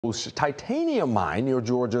Titanium mine near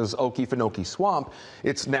Georgia's Okefenokee Swamp.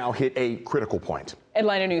 It's now hit a critical point.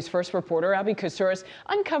 Atlanta News First reporter Abby Kasouris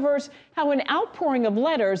uncovers how an outpouring of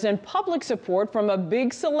letters and public support from a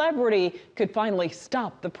big celebrity could finally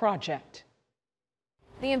stop the project.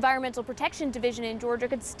 The Environmental Protection Division in Georgia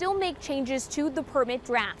could still make changes to the permit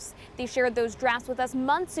drafts. They shared those drafts with us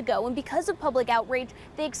months ago, and because of public outrage,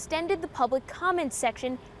 they extended the public comments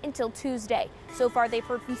section until Tuesday. So far, they've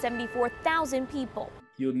heard from 74,000 people.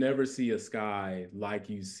 You'll never see a sky like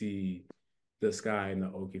you see the sky in the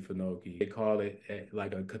Okefenokee. They call it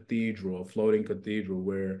like a cathedral, a floating cathedral,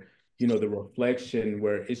 where, you know, the reflection,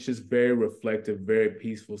 where it's just very reflective, very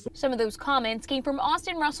peaceful. Some of those comments came from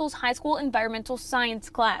Austin Russell's high school environmental science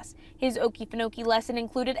class. His Okefenokee lesson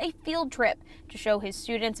included a field trip to show his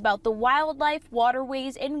students about the wildlife,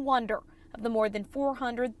 waterways, and wonder of the more than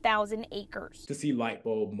 400,000 acres. To see light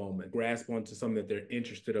bulb moment, grasp onto something that they're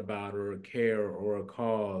interested about, or a care or a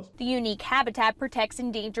cause. The unique habitat protects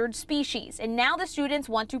endangered species, and now the students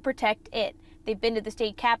want to protect it. They've been to the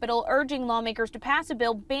state capitol urging lawmakers to pass a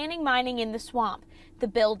bill banning mining in the swamp. The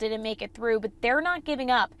bill didn't make it through, but they're not giving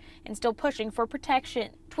up and still pushing for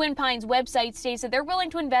protection. Twin Pines' website states that they're willing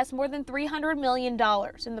to invest more than $300 million,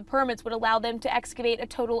 and the permits would allow them to excavate a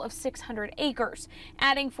total of 600 acres,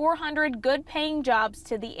 adding 400 good-paying jobs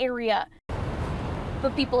to the area.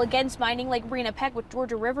 But people against mining, like Brina Peck with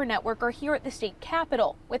Georgia River Network, are here at the state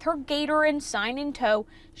capitol. With her gator and sign in tow,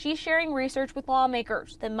 she's sharing research with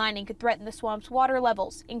lawmakers that mining could threaten the swamp's water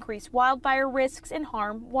levels, increase wildfire risks, and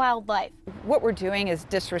harm wildlife. What we're doing is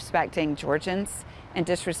disrespecting Georgians and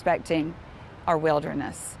disrespecting our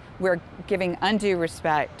wilderness. We're giving undue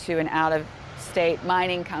respect to an out-of-state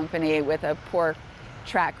mining company with a poor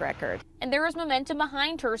track record. And there is momentum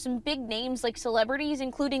behind her, some big names like celebrities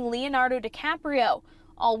including Leonardo DiCaprio,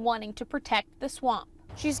 all wanting to protect the swamp.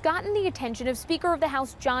 She's gotten the attention of Speaker of the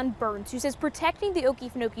House John Burns, who says protecting the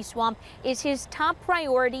Okefenokee Swamp is his top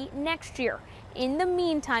priority next year. In the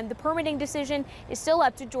meantime, the permitting decision is still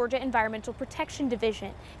up to Georgia Environmental Protection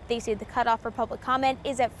Division. They say the cutoff for public comment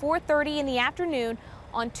is at 4:30 in the afternoon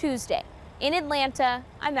on Tuesday. In Atlanta,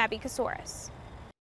 I'm Abby Kasouris.